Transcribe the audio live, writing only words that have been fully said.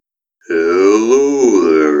Hello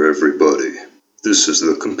there, everybody. This is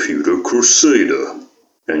the Computer Crusader,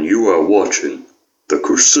 and you are watching the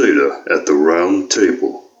Crusader at the Round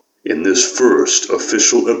Table. In this first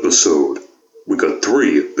official episode, we got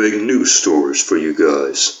 3 big news stories for you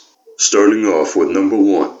guys. Starting off with number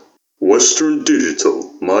 1, Western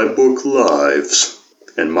Digital MyBook Lives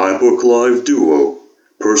and MyBook Live Duo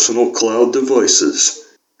personal cloud devices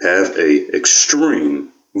have a extreme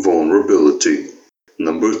vulnerability.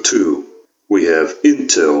 Number 2, we have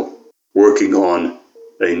Intel working on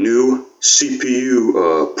a new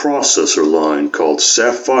CPU processor line called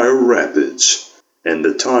Sapphire Rapids, and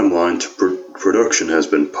the timeline to production has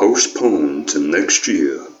been postponed to next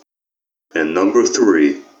year. And number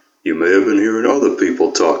 3, you may have been hearing other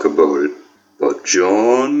people talk about it, but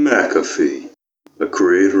John McAfee, the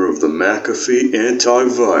creator of the McAfee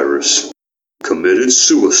antivirus, committed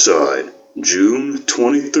suicide June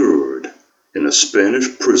 23rd in a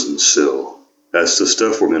Spanish prison cell. That's the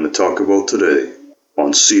stuff we're going to talk about today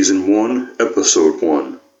on Season 1, Episode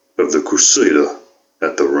 1 of The Crusader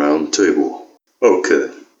at the Round Table.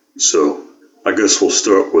 Okay, so I guess we'll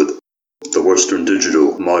start with the Western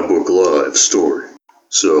Digital MyBook Live story.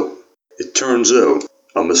 So, it turns out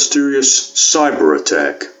a mysterious cyber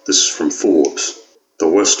attack, this is from Forbes, the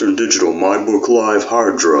Western Digital MyBook Live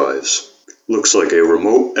hard drives, looks like a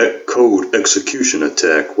remote code execution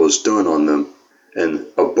attack was done on them, and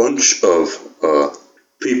a bunch of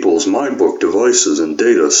people's MyBook devices and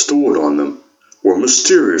data stored on them were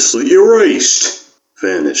mysteriously erased,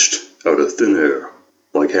 vanished out of thin air,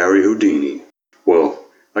 like Harry Houdini. Well,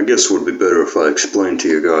 I guess it would be better if I explained to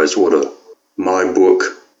you guys what a MyBook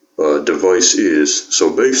device is.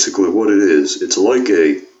 So basically what it is, it's like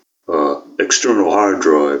a external hard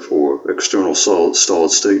drive or external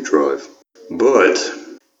solid state drive, but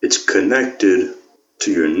it's connected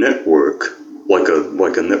to your network like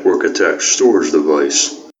a network attached storage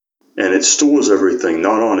device, and it stores everything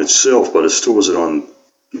not on itself, but it stores it on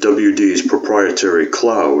WD's proprietary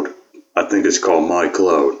cloud. I think it's called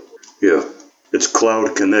MyCloud. Yeah, it's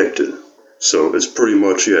cloud connected, so it's pretty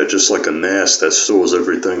much just like a NAS that stores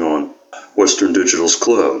everything on Western Digital's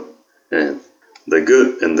cloud, and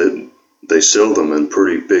they sell them in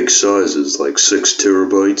pretty big sizes, like 6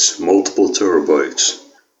 terabytes, multiple terabytes.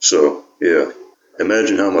 So, yeah,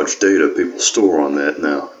 imagine how much data people store on that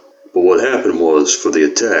now. But what happened was, for the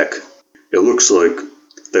attack, it looks like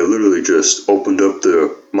they literally just opened up their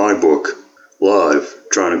MyBook Live,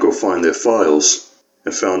 trying to go find their files,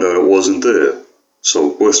 and found out it wasn't there. So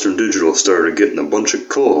Western Digital started getting a bunch of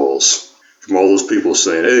calls from all those people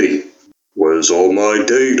saying, "Hey, where's all my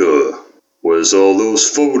data? Where's all those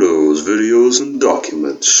photos, videos, and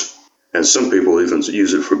documents?" And some people even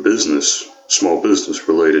use it for business, small business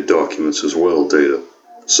related documents as well, data.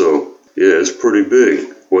 So, yeah, it's pretty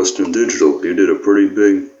big. Western Digital, you did a pretty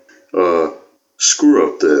big screw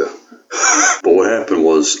up there. But what happened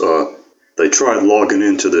was they tried logging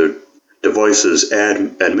into their device's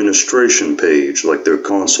administration page, like their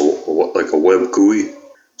console, or like a web GUI.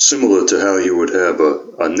 Similar to how you would have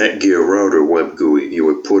a Netgear router web GUI, you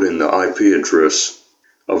would put in the IP address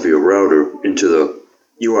of your router into the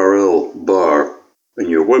URL bar in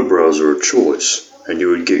your web browser of choice, and you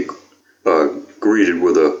would get greeted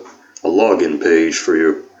with a login page for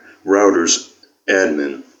your router's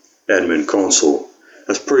admin console.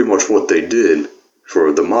 That's pretty much what they did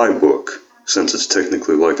for the MyBook, since it's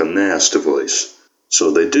technically like a NAS device.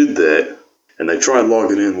 So they did that, and they tried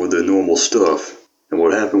logging in with their normal stuff. And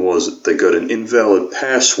what happened was they got an invalid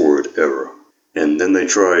password error. And then they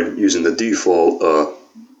tried using the default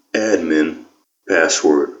admin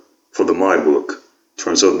password for the MyBook.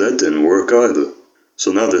 Turns out that didn't work either.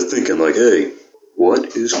 So now they're thinking like, hey,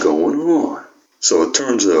 what is going on? So it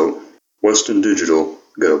turns out Western Digital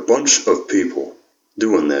got a bunch of people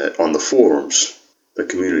doing that on the forums, the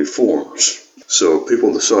community forums. So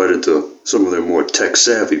people decided to, some of their more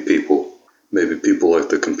tech-savvy people, maybe people like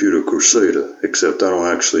the Computer Crusader, except I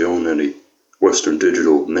don't actually own any Western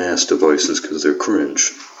Digital NAS devices because they're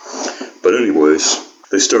cringe. But anyways,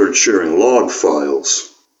 they started sharing log files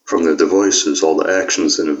from their devices, all the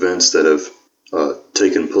actions and events that have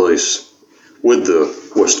taken place with the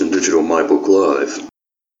Western Digital MyBook Live.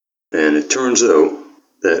 And it turns out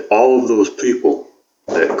that all of those people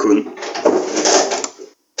that couldn't...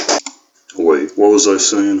 Wait, what was I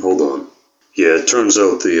saying? Hold on. Yeah, it turns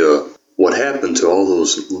out what happened to all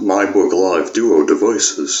those MyBook Live Duo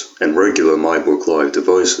devices and regular MyBook Live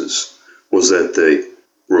devices was that they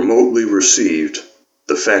remotely received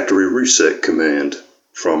the factory reset command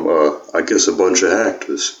from, I guess, a bunch of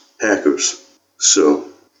hackers. So,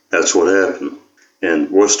 that's what happened.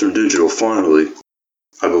 And Western Digital finally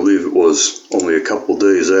I believe it was only a couple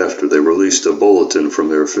days after, they released a bulletin from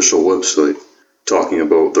their official website talking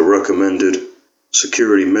about the recommended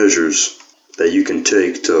security measures that you can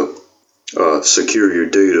take to secure your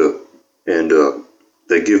data, and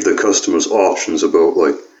they give the customers options about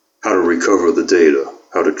like how to recover the data,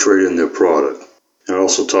 how to trade in their product. And it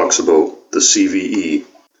also talks about the CVE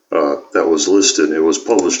that was listed. It was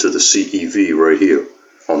published to the CEV right here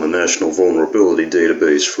on the National Vulnerability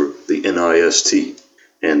Database for the NIST.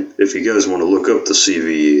 And if you guys want to look up the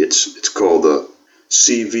CVE, it's called the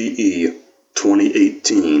CVE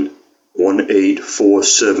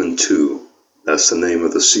 2018-18472. That's the name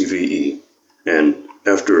of the CVE. And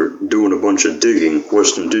after doing a bunch of digging,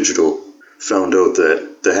 Western Digital found out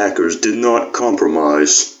that the hackers did not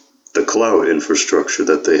compromise the cloud infrastructure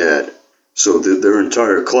that they had. So their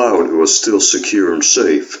entire cloud was still secure and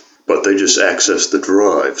safe, but they just accessed the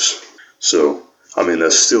drives. So, I mean,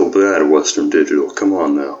 that's still bad, Western Digital. Come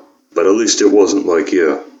on now. But at least it wasn't like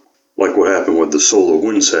what happened with the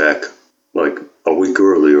SolarWinds hack, like a week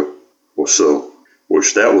earlier or so,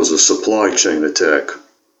 which that was a supply chain attack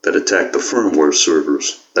that attacked the firmware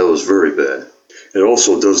servers. That was very bad. It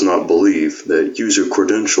also does not believe that user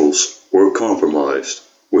credentials were compromised,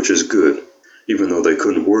 which is good, even though they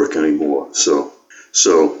couldn't work anymore.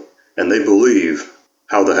 And they believe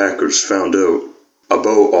how the hackers found out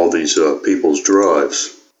about all these people's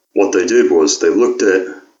drives. What they did was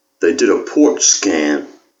they did a port scan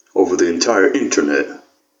over the entire internet.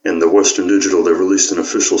 And the Western Digital, they released an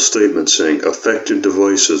official statement saying affected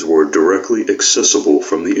devices were directly accessible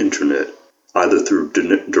from the internet, either through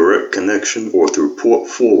direct connection or through port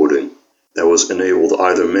forwarding that was enabled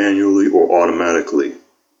either manually or automatically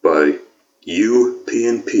by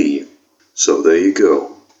UPnP. So there you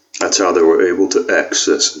go. That's how they were able to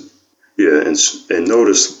access it. Yeah, and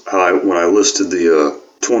notice how when I listed the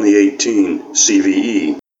 2018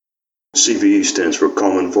 CVE, CVE stands for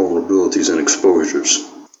Common Vulnerabilities and Exposures.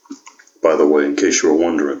 By the way, in case you were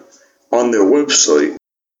wondering. On their website,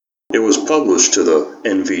 it was published to the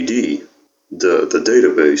NVD, the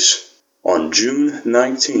database, on June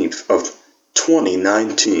 19th of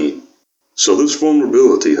 2019. So this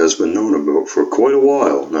vulnerability has been known about for quite a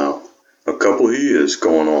while now. A couple of years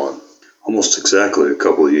going on. Almost exactly a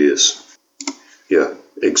couple of years. Yeah,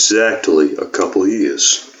 exactly a couple of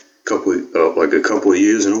years. Like a couple of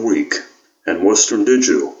years and a week. And Western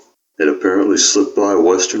Digital. It apparently slipped by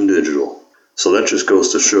Western Digital. So that just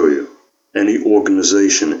goes to show you, any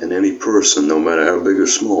organization and any person, no matter how big or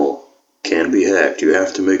small, can be hacked. You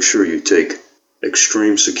have to make sure you take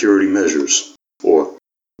extreme security measures, or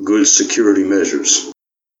good security measures,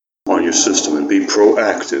 on your system and be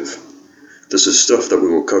proactive. This is stuff that we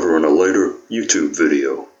will cover in a later YouTube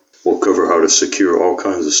video. We'll cover how to secure all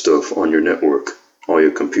kinds of stuff on your network, all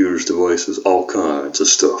your computers, devices, all kinds of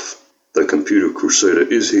stuff. The Computer Crusader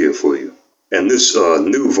is here for you. And this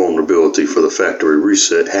new vulnerability for the factory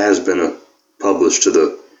reset has been published to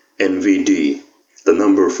the NVD. The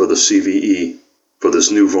number for the CVE for this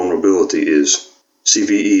new vulnerability is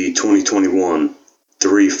CVE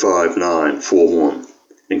 2021-35941,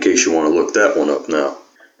 in case you want to look that one up now.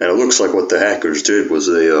 And it looks like what the hackers did was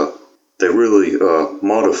they really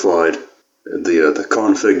modified the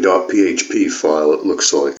config.php file, it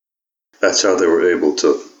looks like. That's how they were able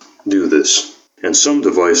to do this. And some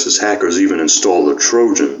devices, hackers even installed a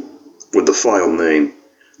Trojan with the file name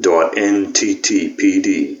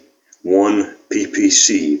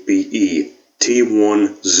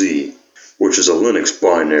 .nttpd1ppcbet1z, which is a Linux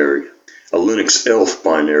binary, a Linux ELF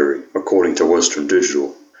binary, according to Western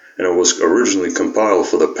Digital. And it was originally compiled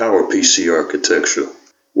for the PowerPC architecture,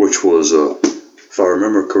 which was, if I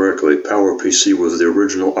remember correctly, PowerPC was the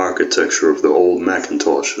original architecture of the old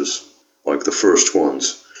Macintoshes, like the first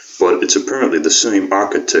ones. But it's apparently the same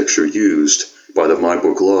architecture used by the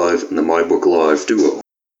MyBook Live and the MyBook Live Duo.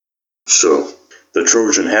 So, the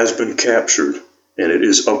Trojan has been captured, and it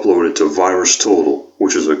is uploaded to VirusTotal,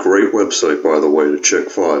 which is a great website, by the way, to check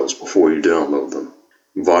files before you download them.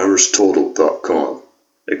 VirusTotal.com.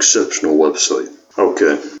 Exceptional website.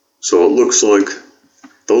 Okay, so it looks like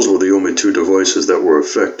those were the only two devices that were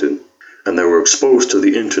affected, and they were exposed to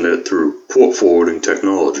the internet through port forwarding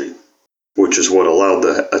technology, which is what allowed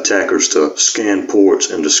the attackers to scan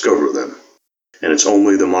ports and discover them. And it's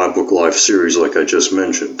only the MyBook Live series like I just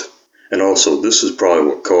mentioned. And also, this is probably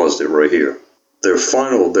what caused it right here. Their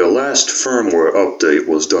last firmware update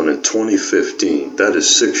was done in 2015. That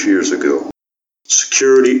is 6 years ago.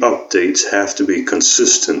 Security updates have to be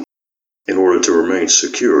consistent in order to remain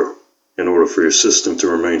secure, in order for your system to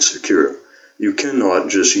remain secure. You cannot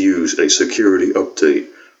just use a security update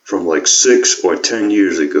from like 6 or 10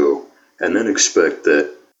 years ago and then expect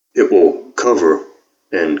that cover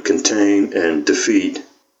and contain and defeat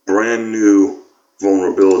brand new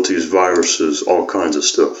vulnerabilities, viruses, all kinds of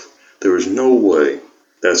stuff. There is no way.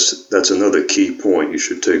 That's another key point you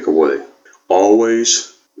should take away.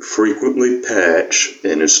 Always frequently patch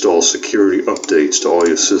and install security updates to all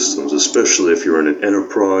your systems, especially if you're in an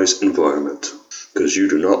enterprise environment, because you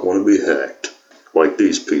do not want to be hacked like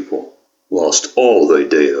these people. Lost all their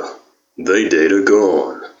data. They data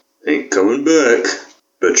gone. Ain't coming back.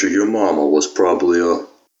 Bet your mama was probably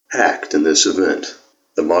hacked in this event.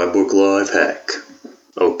 The MyBook Live hack.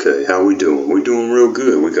 Okay, how we doing? We're doing real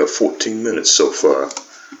good. We got 14 minutes so far.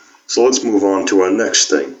 So let's move on to our next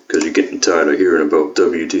thing, because you're getting tired of hearing about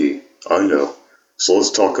WD. I know. So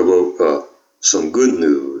let's talk about some good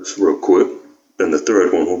news real quick. Then the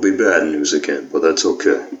third one will be bad news again, but that's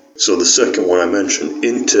okay. So the second one I mentioned,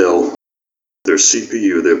 Intel, their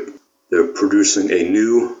CPU, they're producing a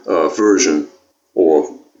new version,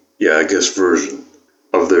 version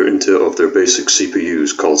of their basic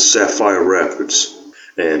CPUs called Sapphire Rapids,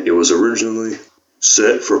 and it was originally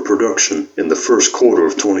set for production in the first quarter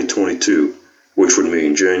of 2022, which would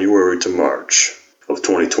mean January to March of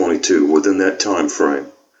 2022, within that time frame.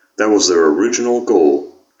 That was their original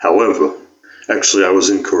goal. However, actually I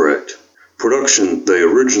was incorrect. Production, they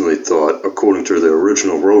originally thought, according to their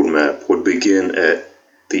original roadmap, would begin at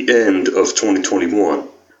the end of 2021.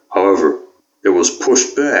 However, it was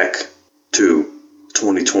pushed back to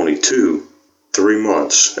 2022, 3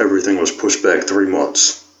 months. Everything was pushed back 3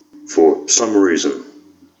 months for some reason.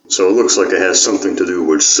 So it looks like it has something to do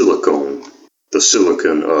with silicone. The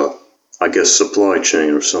silicon, supply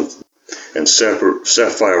chain or something. And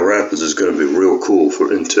Sapphire Rapids is going to be real cool for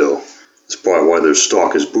Intel. That's probably why their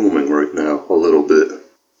stock is booming right now, a little bit.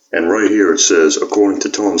 And right here it says, according to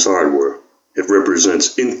Tom's Hardware, it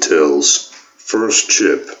represents Intel's first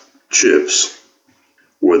chips,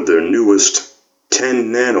 with their newest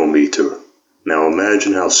 10 nanometer. Now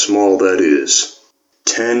imagine how small that is.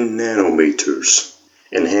 10 nanometers.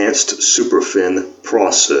 Enhanced superfin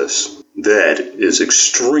process. That is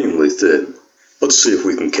extremely thin. Let's see if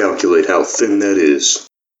we can calculate how thin that is.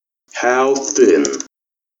 How thin,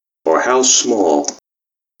 or how small,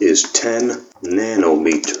 is 10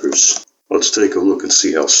 nanometers? Let's take a look and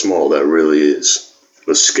see how small that really is.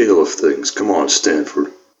 The scale of things. Come on,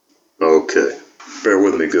 Stanford. Okay. Bear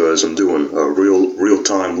with me, guys. I'm doing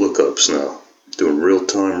real-time lookups now. Doing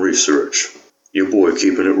real-time research. Your boy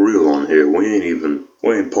keeping it real on here. We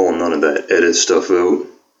ain't pulling none of that edit stuff out.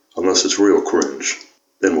 Unless it's real cringe.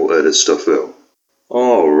 Then we'll edit stuff out.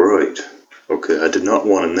 Alright. Okay, I did not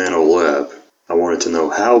want a nano lab. I wanted to know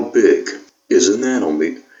how big is a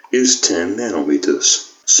nanometer, is 10 nanometers.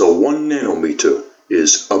 So 1 nanometer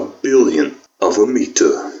is a billionth of a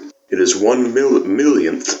meter. It is 1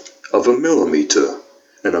 millionth of a millimeter.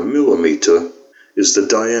 And a millimeter is the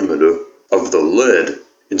diameter of the lead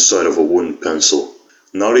inside of a wooden pencil.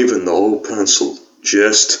 Not even the whole pencil,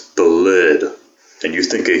 just the lead. And you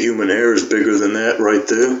think a human hair is bigger than that right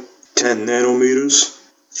there? 10 nanometers?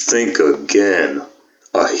 Think again.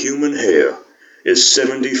 A human hair is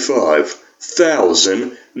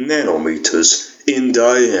 75,000 nanometers in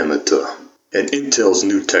diameter. And Intel's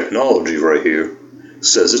new technology right here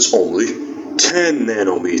says it's only 10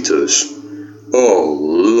 nanometers. Oh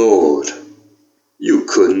Lord. You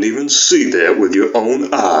couldn't even see that with your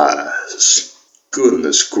own eyes.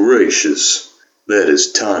 Goodness gracious. That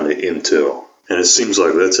is tiny Intel. And it seems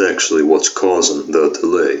like that's actually what's causing the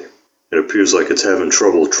delay. It appears like it's having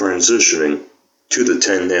trouble transitioning to the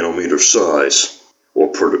 10 nanometer size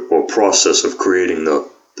or process of creating the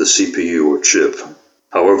CPU or chip.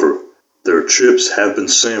 However, their chips have been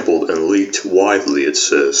sampled and leaked widely, it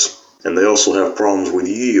says. And they also have problems with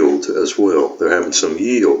yield as well. They're having some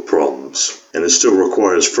yield problems. And it still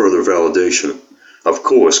requires further validation. Of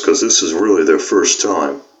course, because this is really their first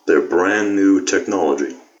time. Their brand new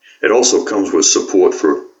technology. It also comes with support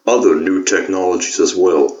for other new technologies as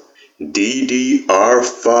well.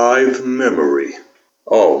 DDR5 memory.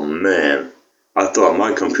 Oh man, I thought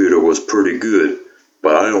my computer was pretty good,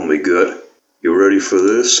 but I only got, you ready for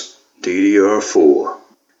this? DDR4.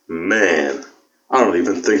 Man, I don't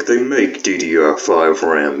even think they make DDR5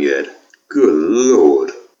 RAM yet. Good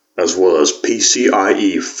lord. As well as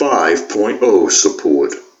PCIe 5.0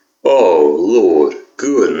 support. Oh lord,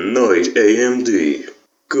 good night AMD.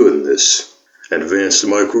 Goodness. Advanced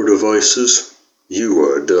micro devices, you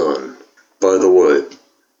are done. By the way,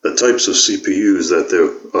 the types of CPUs that they're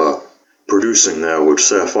producing now with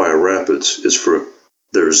Sapphire Rapids is for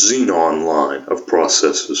their Xenon line of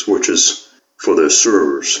processors, which is for their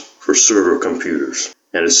servers, for server computers.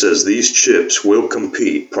 And it says these chips will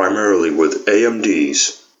compete primarily with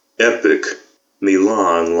AMD's EPIC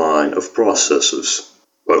Milan line of processors,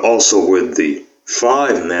 but also with the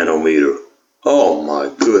 5 nanometer. Oh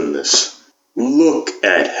my goodness. Look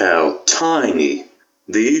at how tiny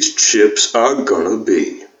these chips are gonna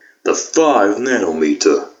be. The 5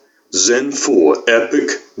 nanometer Zen 4 EPIC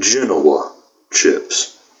Genoa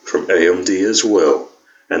chips from AMD as well,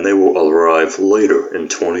 and they will arrive later in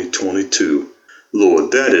 2022.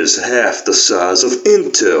 Lord, that is half the size of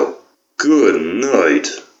Intel. Good night.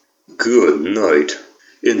 Good night.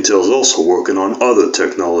 Intel's also working on other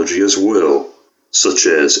technology as well, such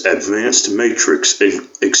as Advanced Matrix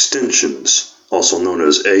Extensions, also known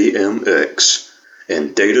as AMX,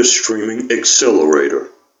 and Data Streaming Accelerator,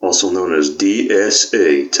 also known as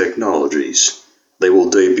DSA technologies. They will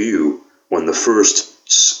debut when the first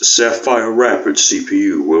Sapphire Rapids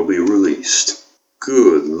CPU will be released.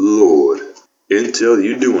 Good lord. Intel,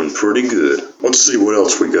 you're doing pretty good. Let's see what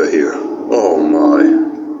else we got here. Oh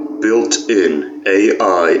my. Built-in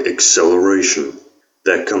AI acceleration.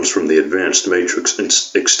 That comes from the Advanced Matrix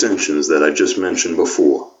extensions that I just mentioned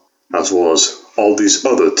before, as well as all these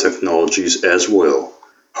other technologies as well.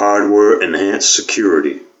 Hardware enhanced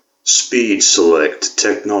security. Speed select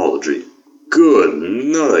technology. Good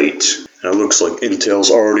night. And it looks like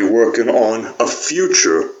Intel's already working on a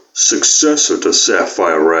future successor to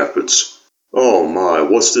Sapphire Rapids. Oh my,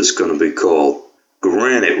 what's this gonna be called?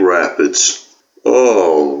 Granite Rapids.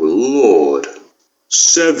 Oh lord.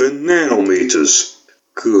 7 nanometers.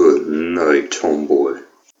 Good night, homeboy.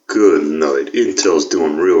 Good night. Intel's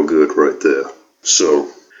doing real good right there.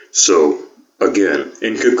 So, again,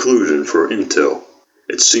 in conclusion for Intel,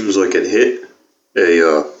 it seems like it hit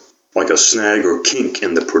a snag or kink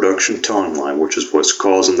in the production timeline, which is what's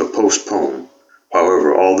causing the postpone.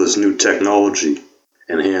 However, all this new technology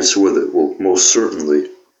enhanced with it will most certainly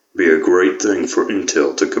be a great thing for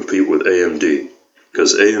Intel to compete with AMD,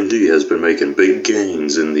 because AMD has been making big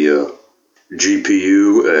gains in the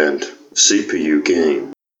GPU and CPU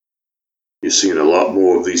game. You're seeing a lot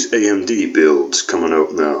more of these AMD builds coming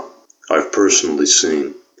out now. I've personally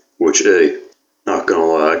seen, which not gonna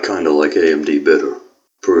lie, I kinda like AMD better,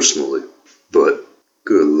 personally. But,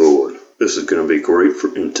 good lord, this is gonna be great for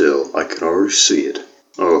Intel. I can already see it.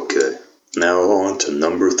 Okay, now on to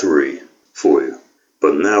number 3 for you.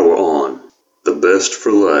 But now we're on the best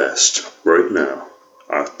for last, right now.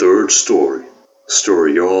 Our third story.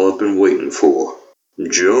 Story y'all have been waiting for.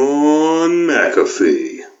 John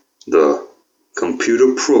McAfee, the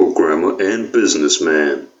computer programmer and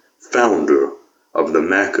businessman, founder of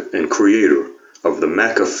the and creator of the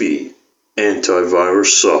McAfee antivirus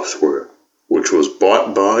software, which was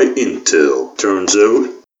bought by Intel. Turns out,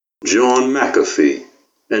 John McAfee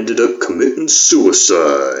ended up committing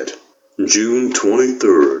suicide June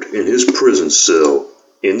 23rd in his prison cell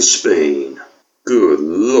in Spain. Good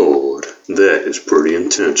lord, that is pretty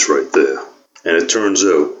intense right there. And it turns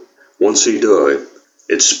out, once he died,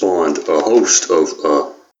 it spawned a host of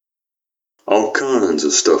all kinds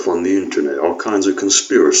of stuff on the internet, all kinds of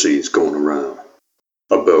conspiracies going around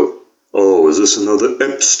about, oh, is this another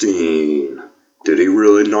Epstein? Did he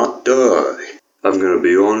really not die? I'm gonna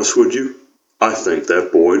be honest with you, I think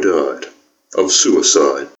that boy died of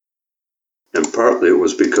suicide. And partly it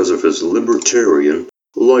was because of his libertarian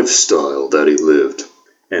lifestyle that he lived,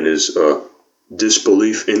 and his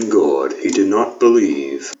disbelief in God. He did not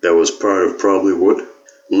believe. That was part of probably what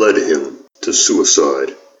led him to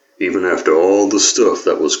suicide, even after all the stuff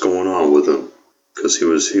that was going on with him, because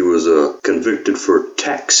he was convicted for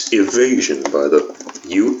tax evasion by the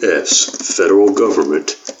U.S. federal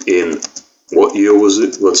government in, what year was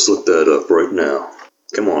it? Let's look that up right now.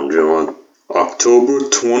 Come on, John. October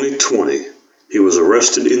 2020. He was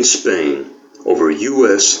arrested in Spain over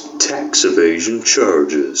U.S. tax evasion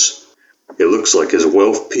charges. It looks like his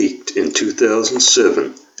wealth peaked in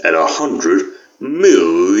 2007 at $100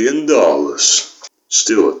 million.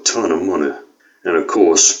 Still a ton of money. And of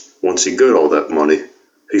course, once he got all that money,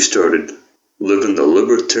 he started living the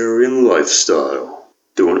libertarian lifestyle,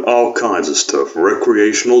 doing all kinds of stuff,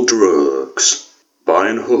 recreational drugs,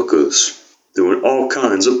 buying hookers, doing all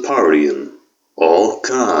kinds of partying, all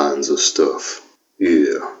kinds of stuff.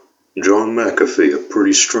 Yeah, John McAfee, a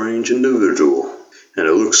pretty strange individual. And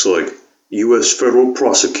it looks like U.S. federal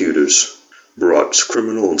prosecutors brought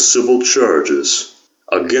criminal and civil charges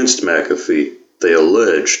against McAfee. They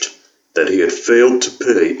alleged that he had failed to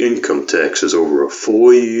pay income taxes over a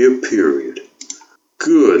 4-year period.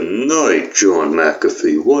 Good night, John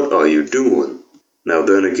McAfee. What are you doing? Now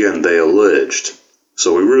then again, they alleged.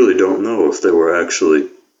 So we really don't know if they were actually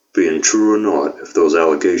being true or not, if those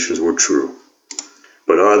allegations were true.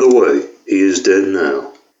 But either way, he is dead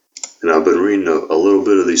now. and I've been reading a little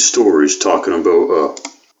bit of these stories talking about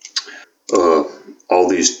all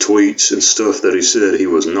these tweets and stuff that he said he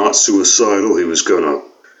was not suicidal. He was gonna,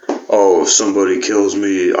 if somebody kills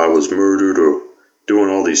me, I was murdered, or doing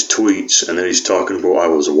all these tweets, and then he's talking about I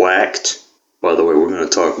was whacked. By the way, we're gonna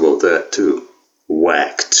talk about that too.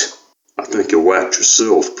 Whacked. I think you whacked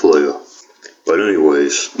yourself, player. But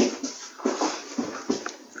anyways,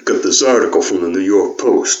 got this article from the New York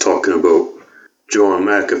Post talking about John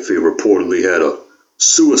McAfee reportedly had a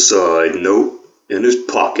suicide note in his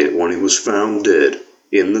pocket when he was found dead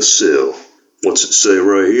in the cell. What's it say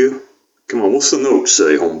right here? Come on, what's the note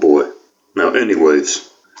say, homeboy? Now, anyways,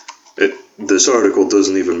 this article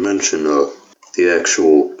doesn't even mention the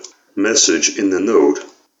actual message in the note.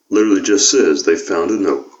 Literally just says they found a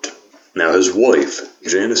note. Now, his wife,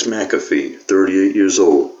 Janice McAfee, 38 years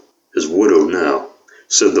old, is widowed now,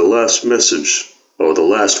 said the last message, or the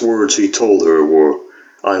last words he told her were,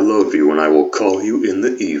 "I love you and I will call you in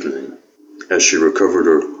the evening," as she recovered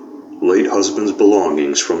her late husband's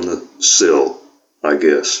belongings from the cell, I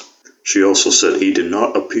guess. She also said he did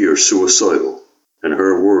not appear suicidal. In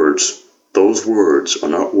her words, those words are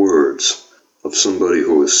not words of somebody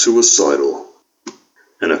who is suicidal.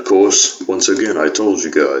 And of course, once again, I told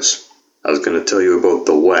you guys, I was going to tell you about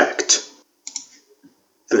the whacked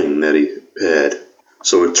thing that he had.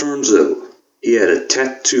 So it turns out he had a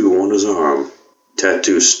tattoo on his arm.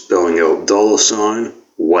 Tattoo spelling out $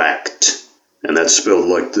 whacked. And that's spelled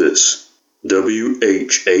like this. WHACKD.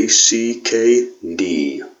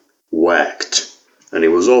 Whacked. And he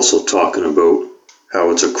was also talking about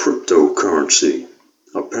how it's a cryptocurrency.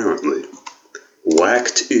 Apparently.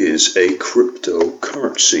 Whacked is a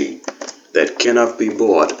cryptocurrency that cannot be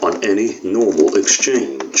bought on any normal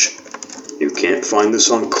exchange. You can't find this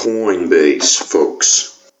on Coinbase,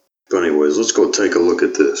 folks. But anyways, let's go take a look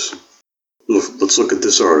at this. Let's look at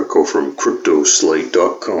this article from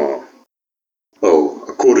CryptoSlate.com.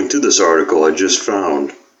 According to this article I just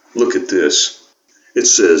found, look at this. It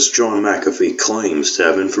says John McAfee claims to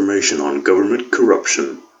have information on government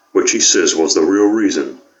corruption, which he says was the real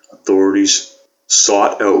reason authorities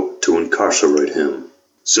sought out to incarcerate him.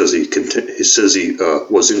 He says he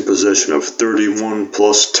was in possession of 31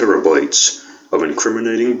 plus terabytes of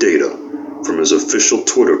incriminating data from his official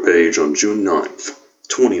Twitter page on June 9th,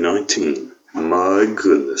 2019. My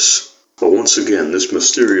goodness. But once again, this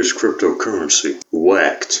mysterious cryptocurrency,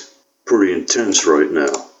 whacked, pretty intense right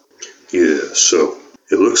now. Yeah, so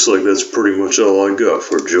it looks like that's pretty much all I got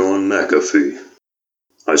for John McAfee.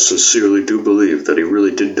 I sincerely do believe that he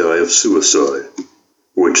really did die of suicide,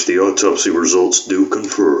 which the autopsy results do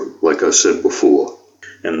confirm, like I said before.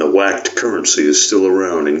 And the whacked currency is still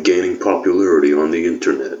around and gaining popularity on the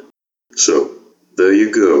internet. So, there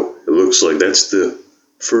you go. It looks like that's the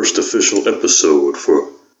first official episode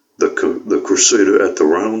for the Crusader at the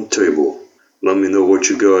Round Table. Let me know what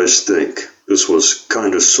you guys think. This was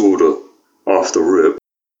kinda sorta off the rip,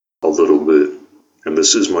 a little bit. And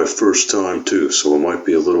this is my first time too, so it might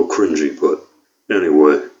be a little cringy, but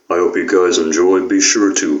anyway, I hope you guys enjoy. Be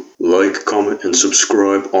sure to like, comment, and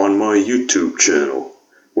subscribe on my YouTube channel,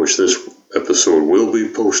 which this episode will be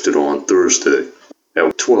posted on Thursday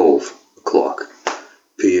at 12 o'clock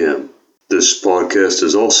p.m. This podcast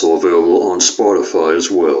is also available on Spotify as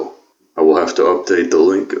well. I will have to update the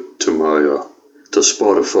link to my to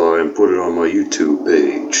Spotify and put it on my YouTube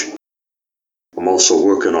page. I'm also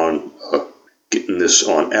working on getting this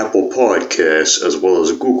on Apple Podcasts as well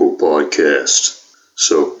as Google Podcasts.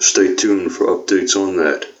 So stay tuned for updates on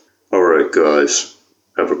that. Alright guys,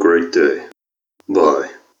 have a great day. Bye.